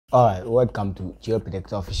Alright, welcome to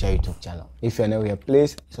GeoPredictor official YouTube channel. If you're new here,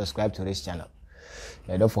 please subscribe to this channel.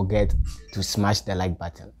 And don't forget to smash the like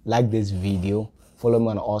button. Like this video, follow me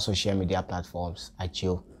on all social media platforms at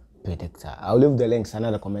GeoPredictor. I'll leave the links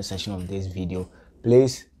under the comment section of this video.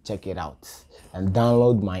 Please check it out and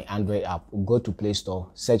download my Android app. Go to Play Store,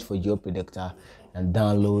 search for GeoPredictor and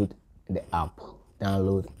download the app.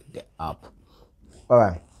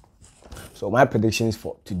 Alright, so my predictions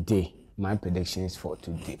for today.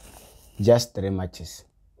 Just 3 matches.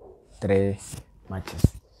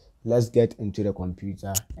 Let's get into the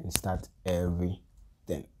computer and start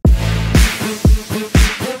everything.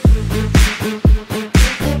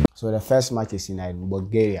 So the first match is in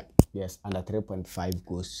Bulgaria. Yes, under 3.5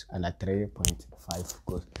 goals.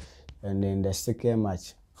 And then the second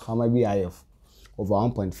match, Hammarby IF over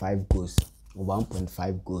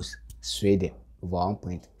 1.5 goals. Sweden over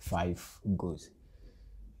 1.5 goals.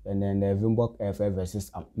 And then the Viborg FF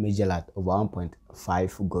versus Midtjylland over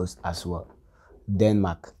 1.5 goals as well.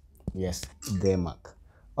 Denmark. Yes, Denmark.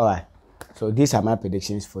 Alright, so these are my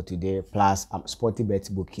predictions for today, plus Sportybet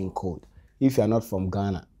booking code. If you are not from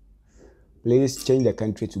Ghana, please change the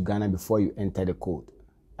country to Ghana before you enter the code.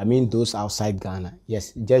 I mean those outside Ghana.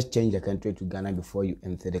 Yes, just change the country to Ghana before you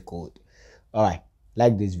enter the code. Alright,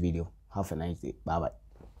 like this video. Have a nice day. Bye-bye.